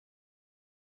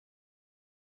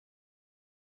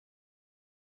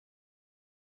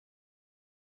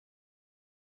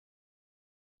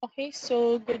Okay,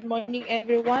 so good morning,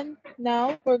 everyone.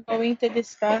 Now we're going to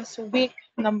discuss week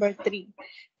number 3.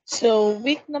 So,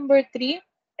 week number 3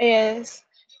 is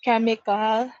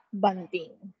chemical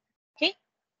bonding. Okay,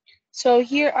 so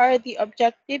here are the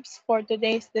objectives for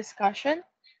today's discussion.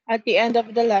 At the end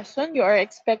of the lesson, you are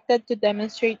expected to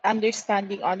demonstrate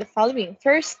understanding on the following.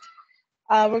 First,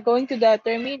 we're going to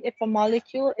determine if a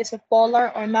molecule is a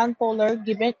polar or nonpolar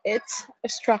given its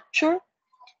structure.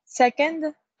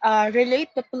 Second, relate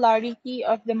the polarity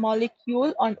of the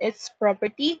molecule on its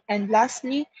property. And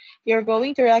lastly, you're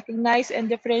going to recognize and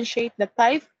differentiate the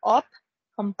type of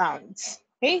compounds.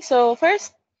 Okay, so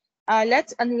first,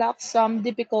 let's unlock some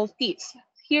difficulties.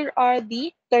 Here are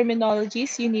the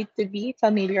terminologies you need to be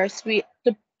familiar with.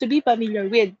 To be familiar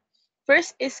with.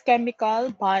 First is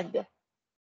chemical bond.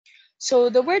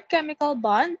 So the word chemical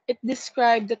bond, it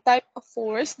describes the type of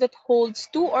force that holds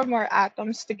two or more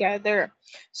atoms together.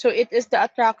 So it is the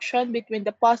attraction between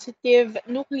the positive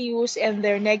nucleus and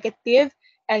their negative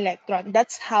electron.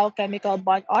 That's how chemical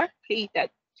bonds are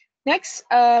created. Next,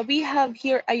 we have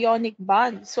here ionic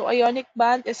bond. So ionic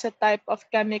bond is a type of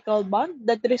chemical bond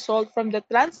that results from the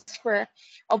transfer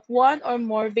of one or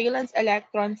more valence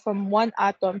electron from one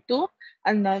atom to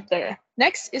another.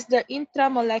 Next is the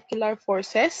intramolecular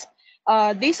forces.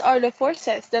 These are the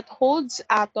forces that holds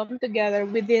atom together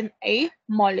within a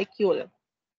molecule.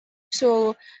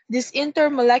 So these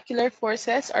intermolecular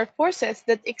forces are forces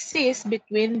that exist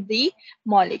between the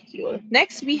molecule.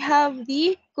 Next, we have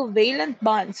the covalent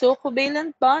bond. So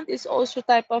covalent bond is also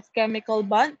type of chemical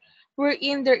bond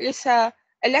wherein there is a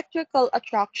electrical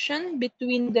attraction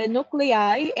between the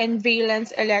nuclei and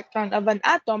valence electron of an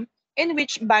atom in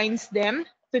which binds them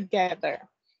together.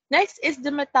 Next is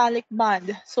the metallic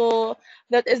bond. So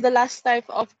that is the last type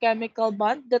of chemical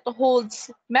bond that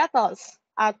holds metals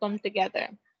atom together.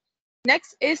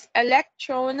 Next is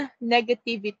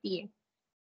electronegativity.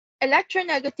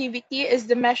 Electronegativity is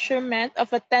the measurement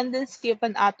of a tendency of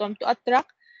an atom to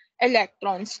attract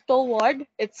electrons toward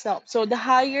itself. So the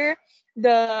higher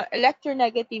the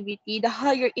electronegativity, the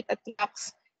higher it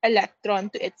attracts electron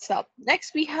to itself.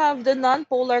 Next, we have the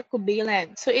nonpolar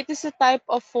covalent. So it is a type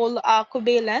of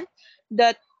covalent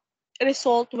that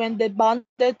result when the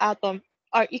bonded atom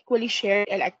are equally shared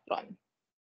electron.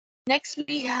 Next,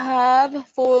 we have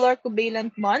polar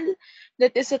covalent bond.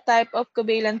 That is a type of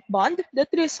covalent bond that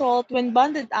result when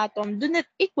bonded atoms do not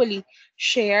equally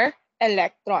share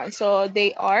electrons. So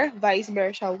they are vice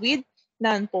versa with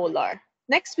nonpolar.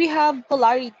 Next, we have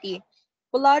polarity.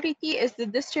 Polarity is the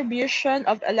distribution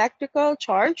of electrical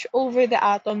charge over the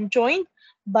atom joined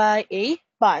by a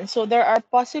bond. So there are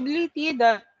possibility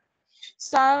that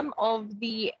some of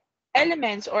the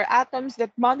elements or atoms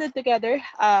that bonded together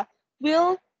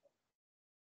will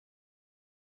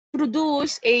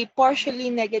produce a partially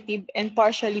negative and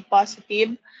partially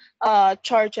positive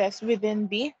charges within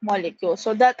the molecule.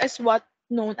 So that is what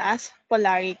known as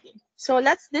polarity. So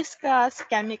let's discuss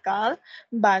chemical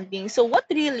bonding. So what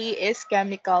really is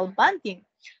chemical bonding?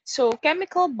 So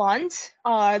chemical bonds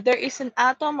are there is an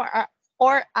atom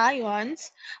or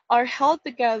ions are held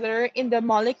together in the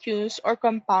molecules or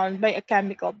compound by a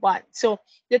chemical bond. So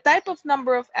the type of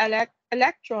number of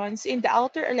electrons in the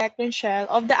outer electron shell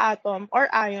of the atom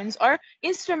or ions are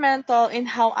instrumental in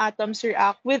how atoms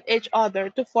react with each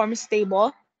other to form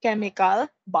stable chemical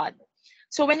bond.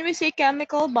 So when we say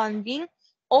chemical bonding,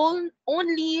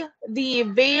 only the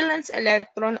valence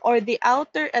electron or the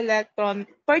outer electron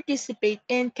participate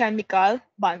in chemical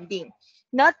bonding,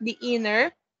 not the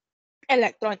inner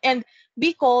electron. And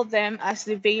we call them as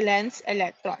the valence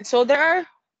electron. So there are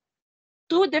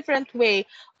two different ways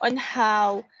on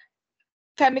how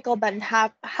chemical bond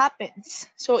happens.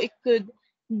 So it could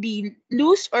be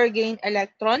lose or gain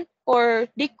electron, or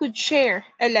they could share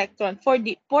electron for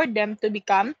them to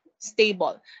become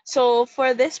stable. So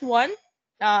for this one,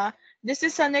 uh, this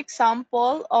is an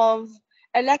example of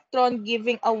electron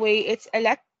giving away its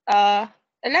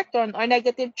electron or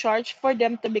negative charge for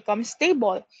them to become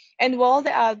stable, and while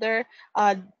the other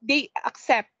they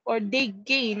accept or they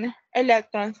gain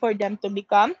electron for them to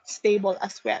become stable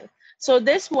as well. So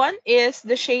this one is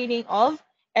the shading of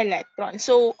electrons.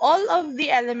 So all of the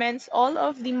elements, all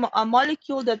of the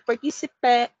molecule that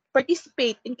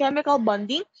participate in chemical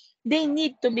bonding, they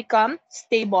need to become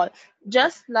stable,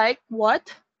 just like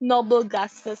what noble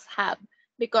gases have,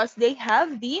 because they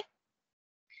have the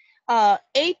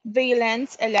 8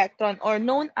 valence electron, or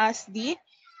known as the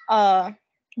uh,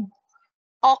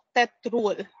 octet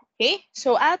rule. Okay,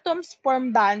 so atoms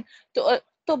form band to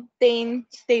obtain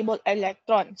stable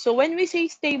electron. So when we say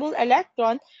stable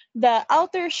electron, the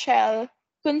outer shell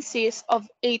consists of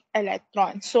 8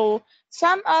 electrons. So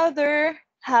some other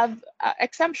have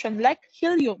exemption, like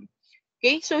helium.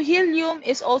 Okay, so helium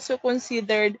is also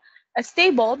considered a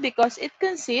stable because it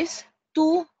consists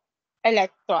two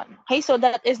electron. Okay, so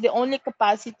that is the only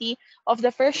capacity of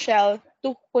the first shell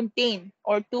to contain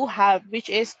or to have, which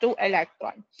is two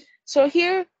electron. So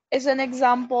here is an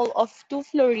example of two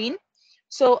fluorine.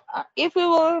 So if we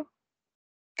will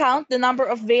count the number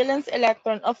of valence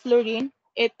electron of fluorine,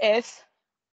 it is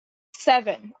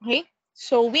 7. Okay,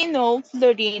 so we know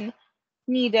fluorine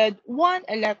needed one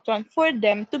electron for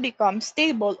them to become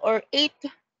stable, or eight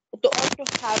to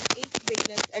have eight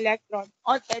valence electron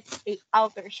on its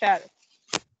outer shell.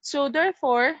 So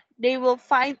therefore, they will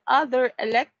find other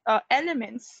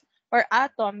elements or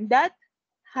atom that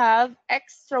have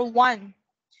extra one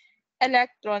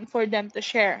electron for them to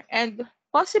share. And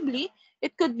possibly,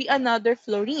 it could be another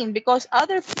fluorine, because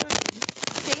other fluorine,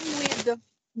 same with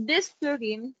this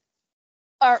fluorine,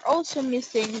 are also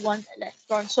missing one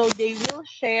electron. So they will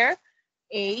share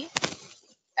a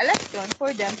electron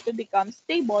for them to become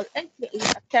stable and create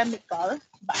a chemical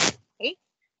bond. Okay?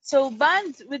 So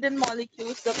bonds within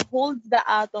molecules that hold the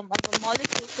atom of a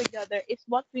molecule together is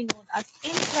what we know as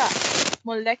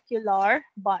intramolecular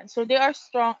bonds. So they are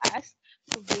strong as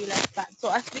covalent bonds. So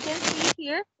as we can see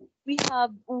here, we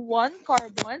have one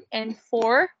carbon and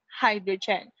four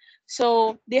hydrogen.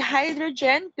 So the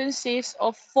hydrogen consists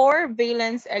of four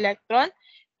valence electrons,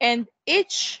 and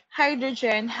each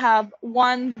hydrogen have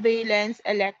one valence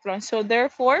electron. So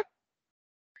therefore,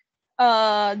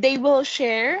 they will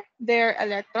share their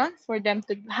electron for them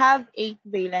to have eight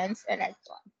valence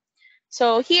electron.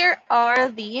 So here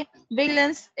are the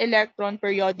valence electron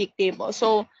periodic table.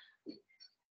 So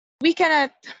we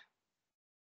cannot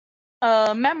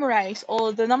memorize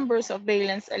all the numbers of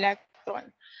valence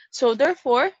electron. So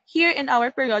therefore, here in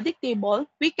our periodic table,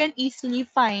 we can easily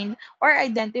find or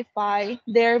identify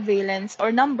their valence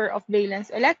or number of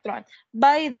valence electron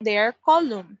by their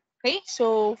column. Okay,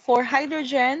 so for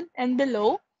hydrogen and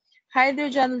below,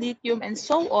 hydrogen, lithium, and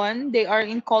so on, they are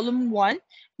in column 1.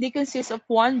 They consist of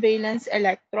one valence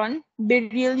electron.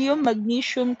 Beryllium,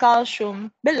 magnesium,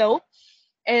 calcium below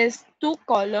is two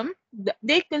column.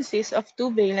 They consist of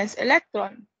two valence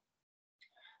electron.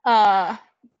 Uh,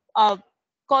 of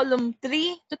column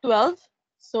 3 to 12,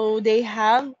 so they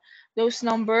have those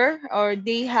number, or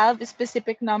they have a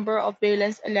specific number of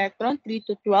valence electron, 3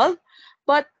 to 12.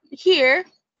 But here,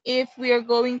 if we are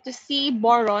going to see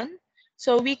boron,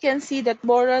 so we can see that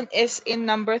boron is in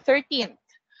number 13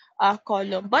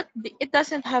 column, but it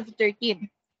doesn't have 13.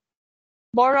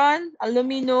 Boron,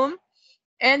 aluminum,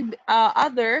 and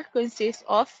other consists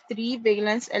of 3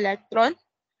 valence electron.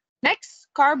 Next,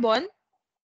 carbon.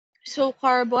 So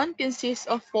carbon consists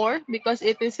of 4 because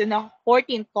it is in a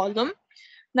 14th column.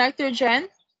 Nitrogen,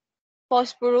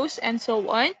 phosphorus, and so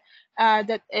on.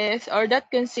 That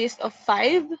consists of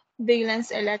 5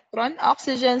 valence electron.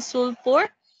 Oxygen, sulfur,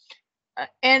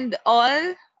 and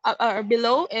all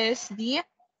below is the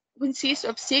consists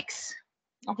of 6.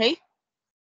 Okay,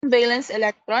 valence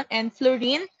electron, and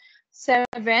fluorine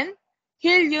 7.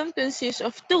 Helium consists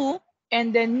of 2,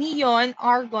 and then neon,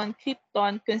 argon,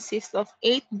 krypton consists of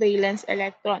 8 valence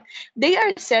electron. They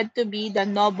are said to be the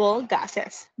noble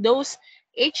gases. Those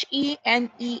HENEAR,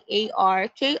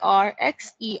 KR,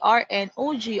 XER, and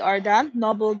OG are the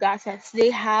noble gases. They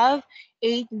have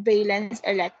 8 valence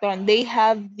electron. They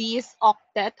have this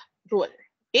octet rule.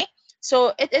 Okay,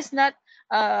 so it is not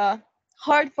uh,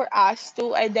 hard for us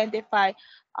to identify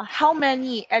how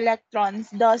many electrons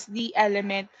does the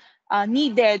element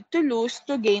needed to lose,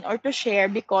 to gain, or to share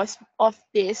because of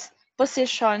this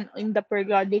position in the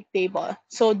periodic table.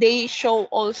 So they show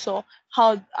also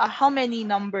how many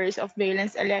numbers of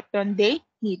valence electron they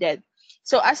needed.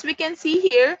 So as we can see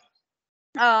here,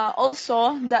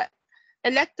 also the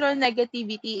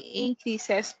electronegativity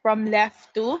increases from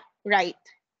left to right.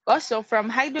 Also, from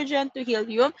hydrogen to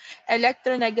helium,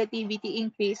 electronegativity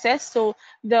increases. So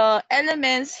the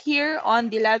elements here on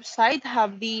the left side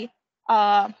have the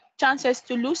chances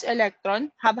to lose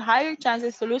electron, have higher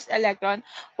chances to lose electron,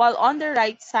 while on the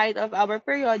right side of our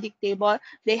periodic table,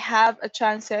 they have a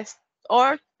chances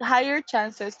or higher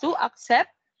chances to accept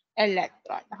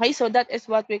electron. Okay, so that is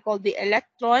what we call the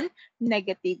electron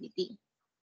negativity.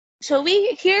 So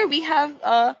we have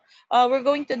we're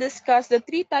going to discuss the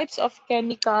three types of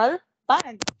chemical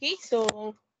bond. Okay,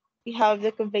 so we have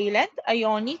the covalent,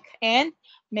 ionic, and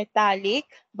metallic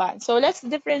bond. So let's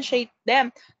differentiate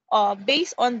them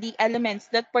based on the elements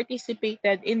that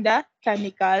participated in the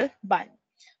chemical bond.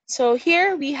 So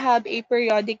here we have a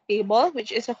periodic table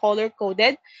which is a color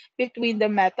coded between the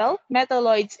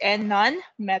metalloids, and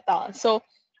non-metal. So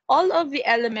all of the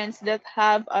elements that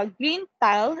have a green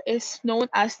tile is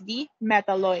known as the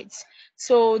metalloids.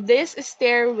 So this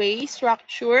stairway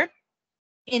structure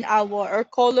in our or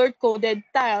color coded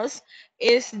tiles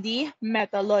is the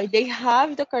metalloid. They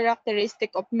have the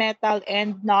characteristic of metal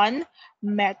and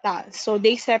non-metal. So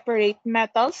they separate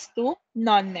metals to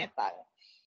non-metal.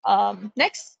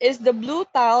 Next is the blue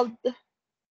tiled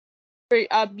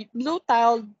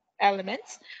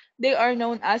elements. They are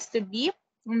known as to be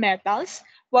metals,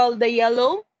 while the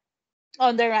yellow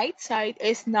on the right side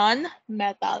is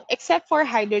non-metal, except for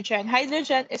hydrogen.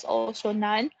 Hydrogen is also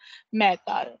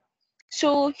non-metal.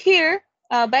 So here,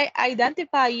 by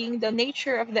identifying the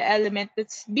nature of the element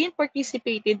that's been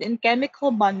participated in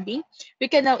chemical bonding, we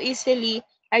can now easily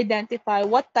identify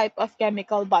what type of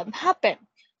chemical bond happened.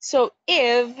 So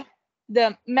if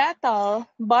the metal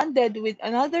bonded with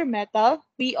another metal,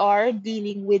 we are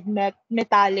dealing with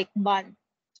metallic bond.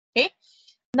 Okay?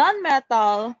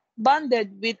 Non-metal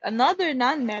bonded with another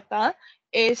non-metal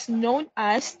is known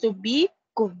as to be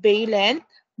covalent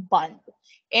bond.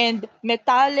 And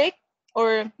metallic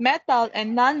or metal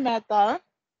and non-metal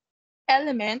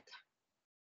element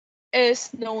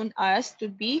is known as to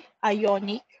be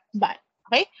ionic bond.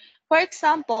 Okay? For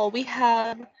example, we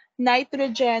have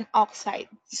nitrogen oxide.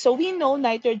 So we know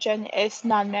nitrogen is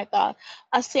non-metal,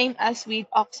 same as with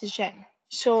oxygen.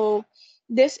 So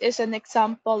this is an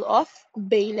example of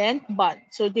covalent bond.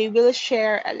 So they will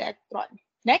share electron.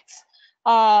 Next,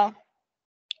 uh,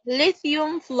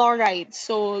 lithium fluoride.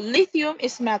 So lithium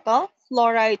is metal,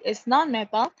 fluoride is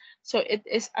non-metal, so it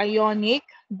is ionic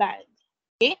band.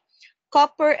 Okay?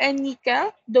 Copper and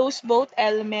nickel, those both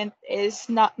element is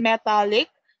not metallic,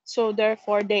 so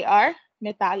therefore they are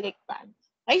metallic band.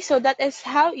 Okay, so that is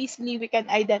how easily we can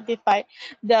identify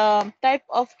the type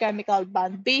of chemical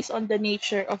bond based on the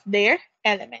nature of their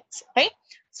elements. Okay,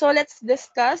 so let's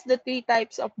discuss the three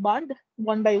types of bond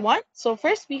one by one. So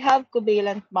first we have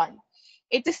covalent bond.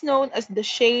 It is known as the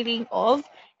sharing of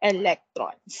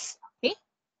electrons. Okay,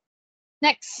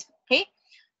 next. Okay,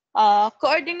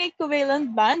 coordinate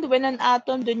covalent bond when an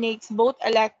atom donates both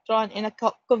electron in a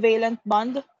covalent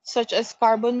bond, such as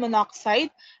carbon monoxide,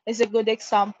 is a good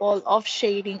example of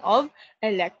sharing of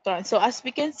electrons. So as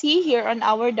we can see here on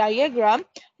our diagram,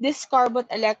 this carbon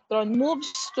electron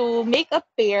moves to make a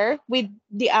pair with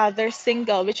the other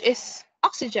single, which is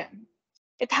oxygen.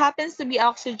 It happens to be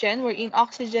oxygen, wherein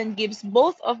oxygen gives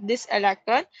both of this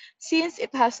electron since it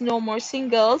has no more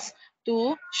singles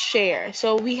to share.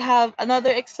 So we have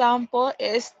another example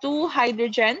is two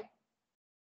hydrogen.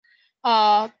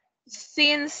 Uh,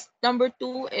 since number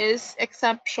two is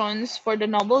exceptions for the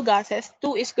noble gases,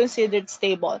 two is considered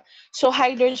stable. So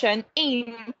hydrogen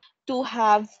aim to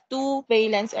have two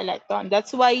valence electron.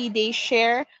 That's why they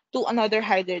share to another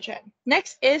hydrogen.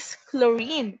 Next is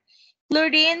chlorine.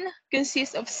 Chlorine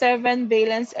consists of seven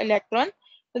valence electron.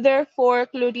 Therefore,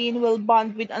 chlorine will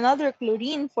bond with another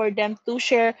chlorine for them to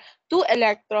share two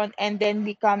electron and then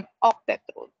become octet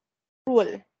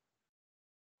rule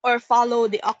or follow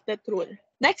the octet rule.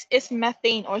 Next is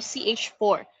methane or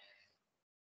CH4.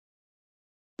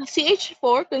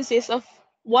 CH4 consists of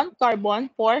one carbon,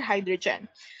 four hydrogen.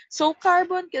 So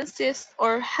carbon consists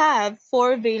or have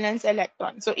four valence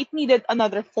electrons. So it needed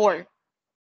another four.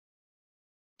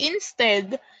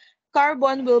 Instead,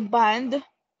 carbon will bond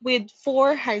with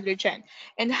four hydrogen,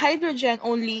 and hydrogen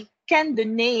only can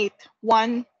donate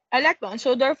one electron.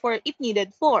 So therefore, it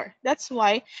needed four. That's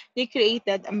why they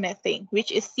created a methane,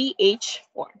 which is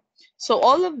CH4. So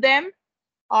all of them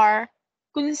are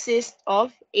consist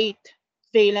of eight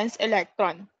valence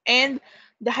electron, and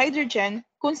the hydrogen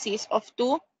consists of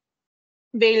two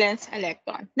valence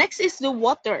electron. Next is the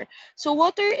water. So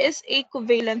water is a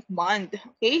covalent bond.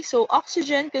 Okay, so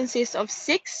oxygen consists of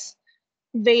six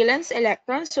valence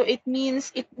electrons, so it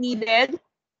means it needed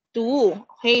two.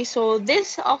 Okay, so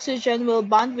this oxygen will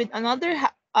bond with another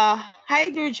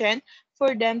hydrogen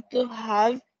for them to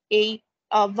have a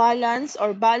valence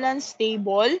or balance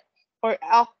table or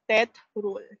octet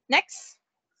rule. Next,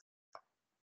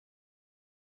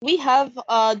 we have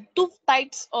two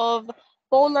types of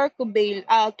covalent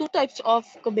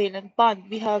bond.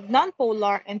 We have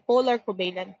nonpolar and polar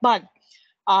covalent bond.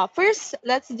 First,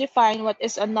 let's define what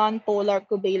is a nonpolar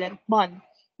covalent bond.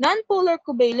 Nonpolar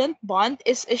covalent bond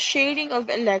is a sharing of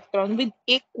electron with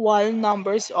equal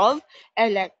numbers of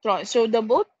electrons. So the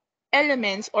both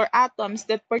elements or atoms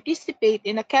that participate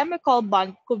in a chemical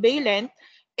bond covalent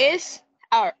is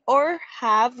are or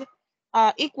have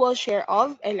equal share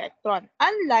of electron,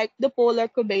 unlike the polar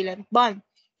covalent bond.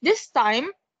 This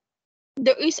time,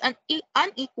 there is an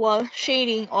unequal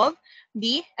sharing of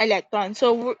the electron.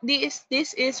 So this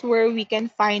is where we can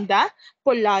find the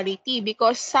polarity,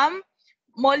 because some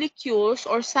molecules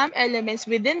or some elements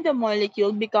within the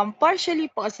molecule become partially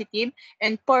positive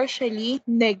and partially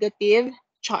negative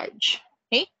charge.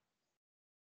 Okay.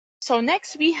 So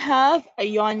next we have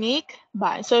ionic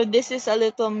bond. So this is a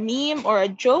little meme or a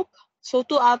joke. So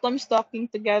two atoms talking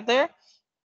together,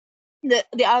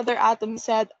 the other atom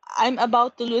said, "I'm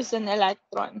about to lose an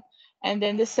electron." And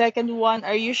then the second one,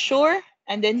 "Are you sure?"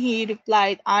 And then he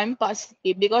replied, "I'm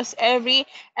positive." Because every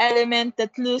element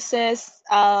that loses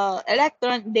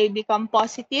electron, they become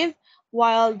positive,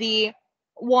 while the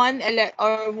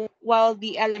while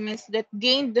the elements that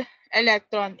gained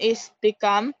electron is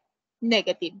become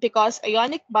negative, because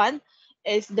ionic bond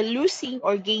is the losing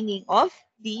or gaining of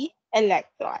the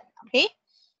electron. Okay?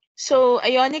 So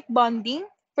ionic bonding,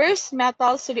 first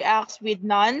metals reacts with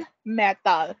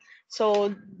non-metal.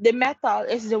 So the metal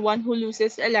is the one who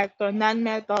loses electron,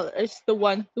 non-metal is the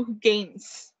one who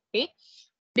gains, okay?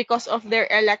 Because of their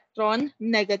electron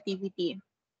negativity.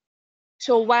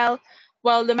 So while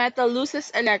the metal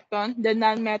loses electron, the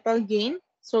non-metal gain.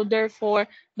 So therefore,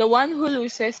 the one who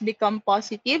loses become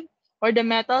positive, or the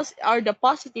metals are the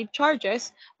positive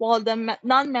charges, while the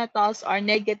non-metals are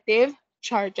negative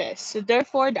charges. So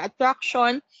therefore, the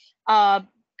attraction uh,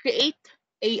 create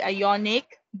a ionic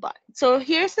bond. So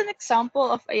here's an example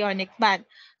of ionic bond: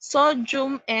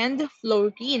 sodium and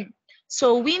fluorine.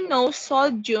 So we know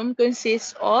sodium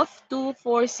consists of two,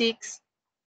 four, six.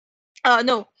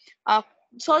 No, uh,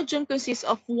 sodium consists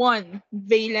of one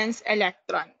valence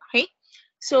electron. Okay,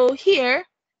 so here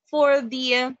for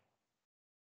the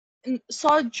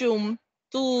sodium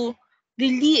to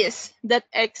release that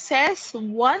excess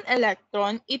one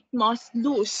electron, it must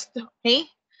lose. Okay,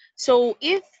 so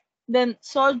if the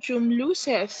sodium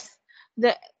loses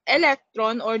the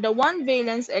electron or the one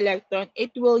valence electron,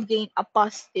 it will gain a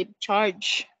positive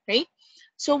charge. Okay,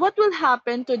 so what will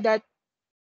happen to that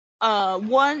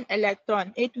one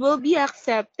electron? It will be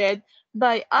accepted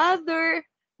by other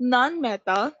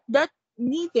non-metal that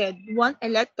needed one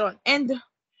electron. And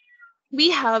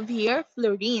we have here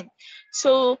fluorine.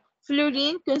 So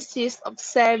fluorine consists of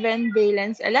seven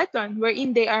valence electrons,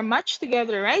 wherein they are matched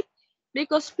together, right?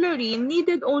 Because fluorine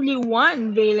needed only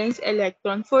one valence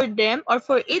electron for them, or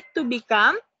for it to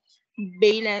become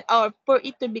valence, or for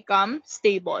it to become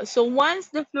stable. So once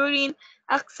the fluorine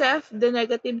accepts the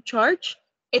negative charge,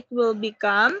 it will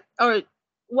become, or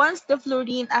once the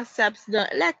fluorine accepts the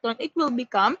electron, it will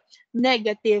become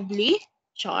negatively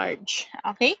charged.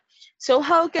 Okay? So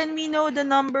how can we know the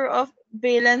number of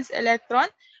valence electron?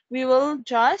 We will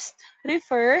just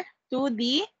refer to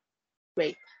the,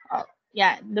 wait, oh,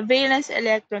 yeah, the valence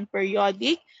electron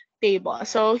periodic table.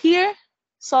 So here,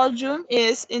 sodium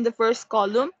is in the first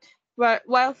column,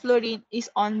 while fluorine is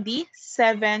on the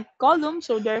seventh column.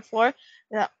 So therefore,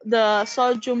 the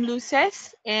sodium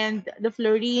loses and the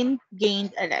fluorine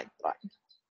gained electron.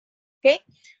 Okay,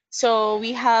 so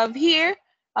we have here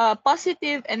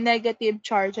positive and negative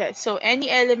charges. So any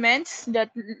elements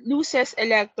that loses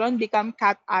electron become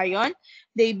cation.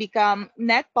 They become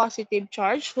net positive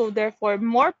charge. So therefore,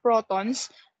 more protons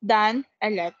than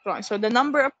electrons. So the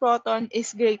number of proton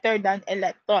is greater than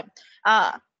electron.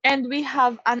 And we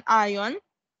have an ion,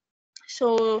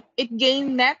 so it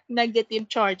gained net negative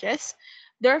charges.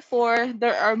 Therefore,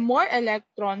 there are more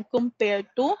electrons compared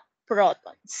to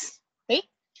protons. Okay?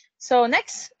 So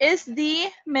next is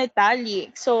the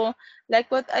metallic. So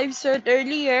like what I've said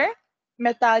earlier,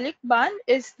 metallic bond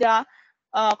is the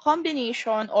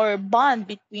combination or bond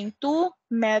between two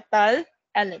metal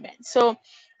elements. So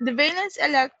the valence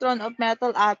electron of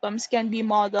metal atoms can be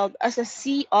modeled as a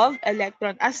sea of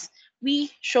electron, as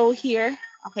we show here.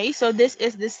 Okay, so this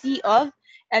is the sea of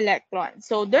electrons.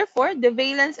 So therefore, the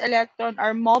valence electron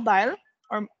are mobile,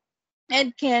 or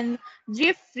and can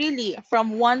drift freely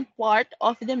from one part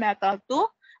of the metal to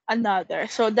another.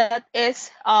 So that is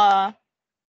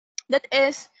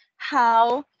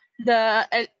how the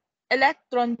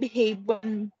electron behave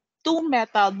when two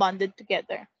metal bonded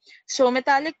together. So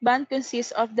metallic bond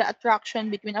consists of the attraction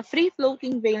between a free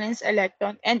floating valence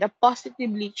electron and a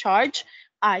positively charged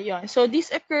ion. So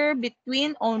these occur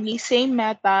between only same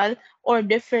metal or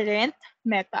different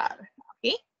metal.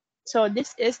 Okay? So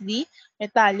this is the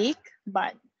metallic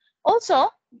bond.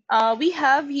 Also, we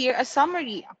have here a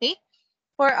summary, okay,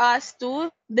 for us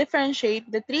to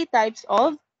differentiate the three types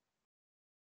of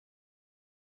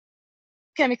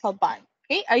chemical bond.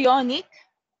 Okay, ionic.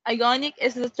 Ionic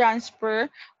is the transfer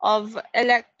of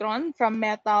electron from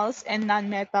metals and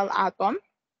non-metal atom,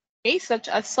 okay, such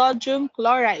as sodium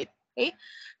chloride. Okay,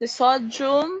 the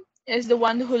sodium is the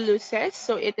one who loses,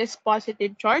 so it is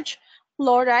positive charge.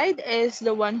 Fluoride is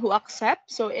the one who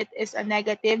accepts, so it is a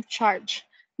negative charge.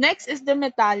 Next is the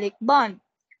metallic bond.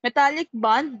 Metallic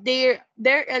bond, their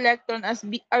electrons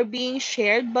are being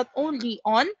shared but only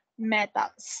on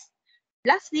metals.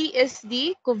 Lastly is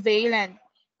the covalent.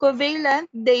 Covalent,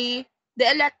 the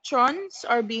electrons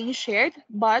are being shared,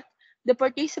 but the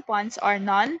participants are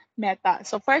non-metal.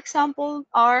 So for example,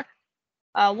 are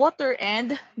water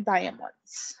and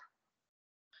diamonds.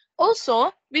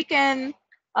 Also, we can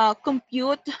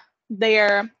compute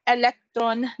their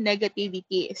electron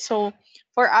negativity. So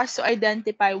for us to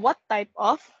identify what type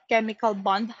of chemical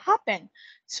bond happened.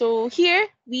 So here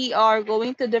we are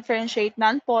going to differentiate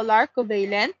nonpolar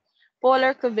covalent,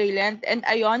 polar covalent, and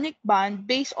ionic bond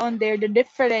based on the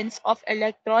difference of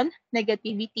electron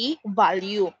negativity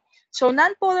value. So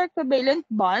nonpolar covalent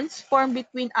bonds form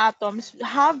between atoms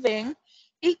having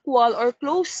equal or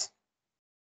close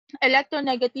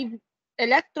electronegative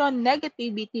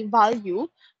electronegativity value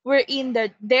wherein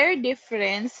their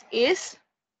difference is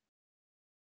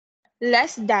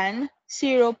less than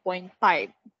zero point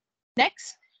 0.5.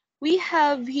 Next, we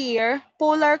have here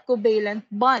polar covalent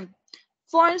bond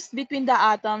forms between the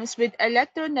atoms with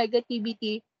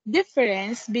electronegativity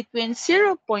difference between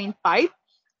zero point 0.5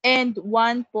 and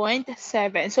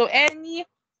 1.7. So any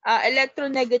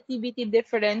electronegativity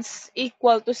difference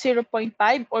equal to zero point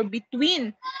 0.5 or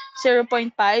between zero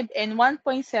point 0.5 and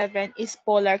 1.7 is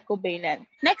polar covalent.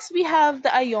 Next, we have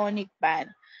the ionic band.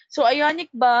 So ionic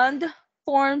bond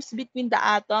forms between the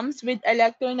atoms with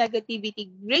electronegativity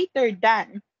greater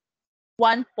than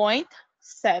 1.7.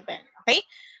 Okay,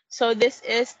 so this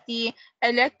is the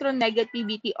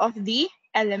electronegativity of the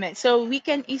element. So we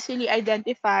can easily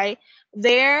identify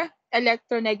their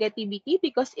electronegativity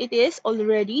because it is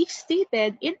already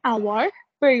stated in our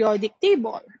periodic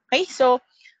table. Okay, so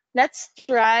let's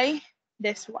try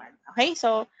this one. Okay,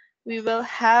 so we will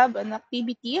have an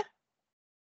activity.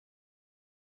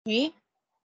 Okay,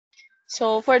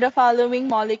 so for the following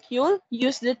molecule,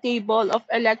 use the table of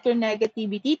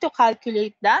electronegativity to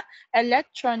calculate the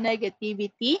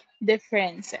electronegativity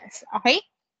differences. Okay?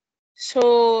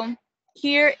 So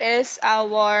here is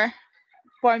our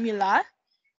formula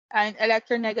and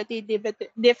electronegativity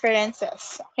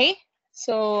differences. Okay?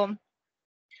 So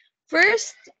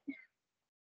first,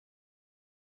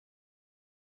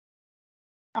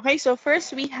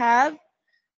 first we have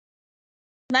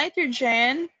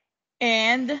nitrogen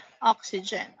and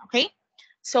oxygen. Okay?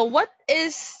 So what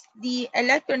is the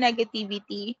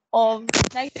electronegativity of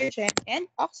nitrogen and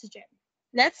oxygen?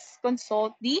 Let's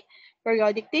consult the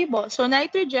periodic table. So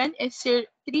nitrogen is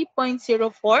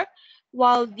 3.04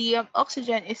 while the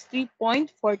oxygen is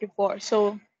 3.44.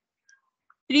 So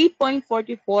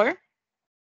 3.44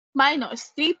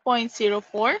 minus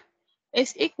 3.04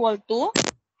 is equal to,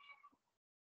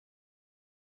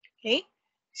 okay,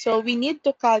 so we need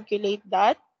to calculate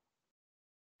that.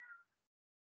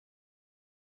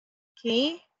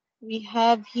 Okay, we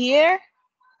have here,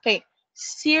 okay,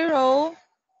 0.4.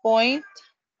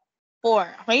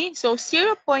 Okay, so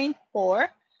 0.4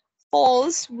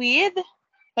 falls with,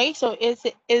 okay, so is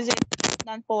it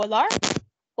non-polar,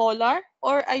 polar,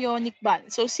 or ionic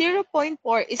bond? So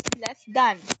 0.4 is less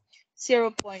than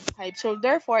 0.5. So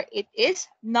therefore, it is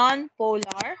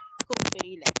non-polar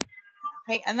covalent.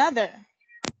 Okay, another.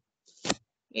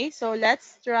 Okay, so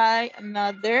let's try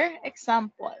another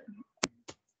example.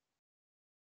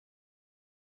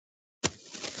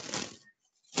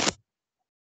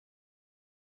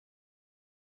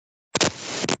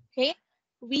 Okay,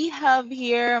 we have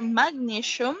here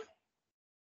magnesium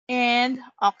and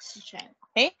oxygen.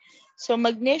 Okay, so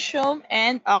magnesium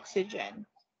and oxygen.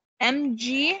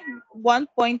 Mg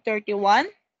 1.31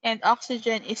 and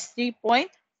oxygen is 3.44.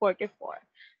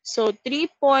 So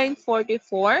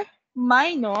 3.44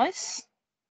 minus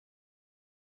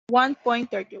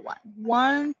 1.31.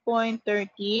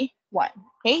 1.31.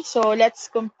 Okay, so let's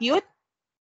compute.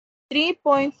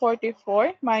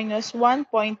 3.44 minus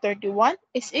 1.31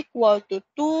 is equal to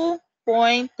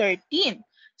 2.13.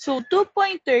 So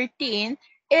 2.13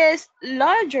 is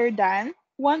larger than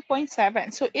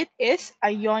 1.7. So it is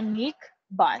ionic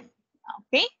bond.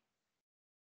 Okay?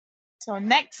 So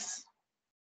next,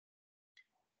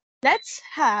 let's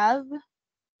have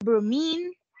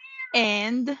bromine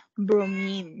and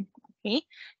bromine. Okay?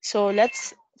 So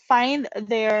let's find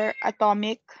their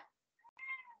atomic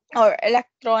or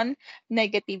electron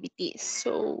negativities.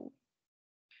 So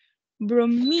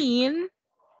bromine,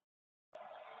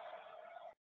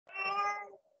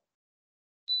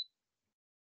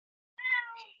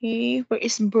 okay, where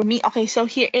is bromine? Okay, so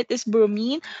here it is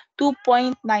bromine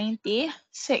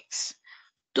 2.96.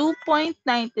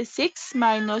 2.96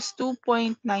 minus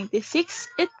 2.96,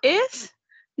 it is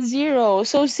 0.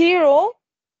 So 0,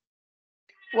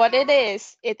 what it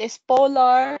is? It is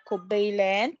polar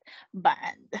covalent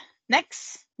band.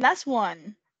 Next, last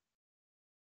one.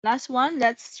 Last one,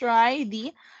 let's try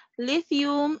the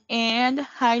lithium and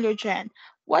hydrogen.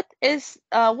 What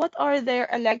are their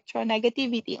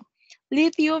electronegativity?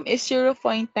 Lithium is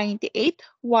 0.98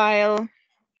 while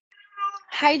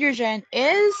hydrogen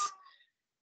is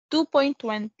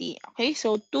 2.20. Okay,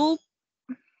 so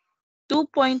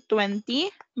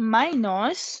 2.20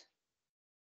 minus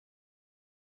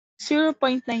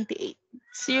 0.98.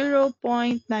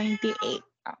 0.98.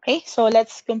 Okay, so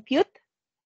let's compute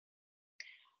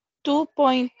 2.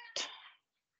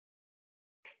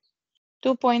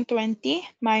 2.20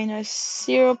 minus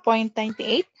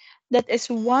 0.98, that is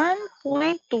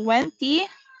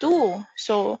 1.22.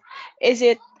 So is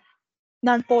it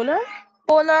nonpolar,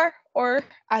 polar, or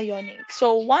ionic?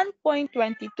 So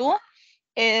 1.22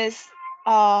 is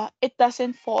it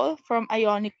doesn't fall from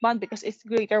ionic bond because it's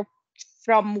greater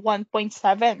from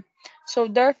 1.7. So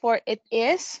therefore it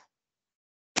is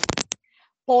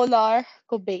polar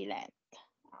covalent.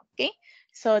 Okay,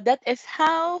 so that is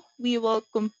how we will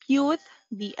compute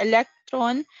the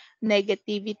electron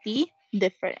negativity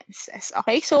differences.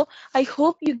 Okay, so I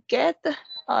hope you get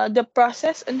the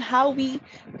process and how we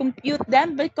compute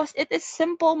them because it is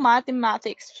simple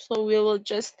mathematics. So we will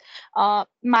just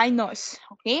minus.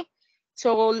 Okay,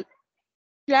 so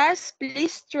class,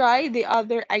 please try the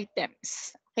other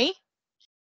items. Okay.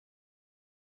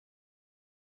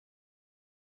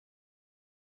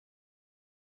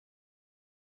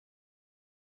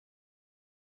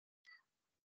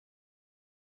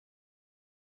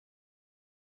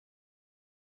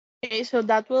 Okay, so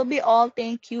that will be all.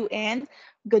 Thank you and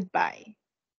goodbye.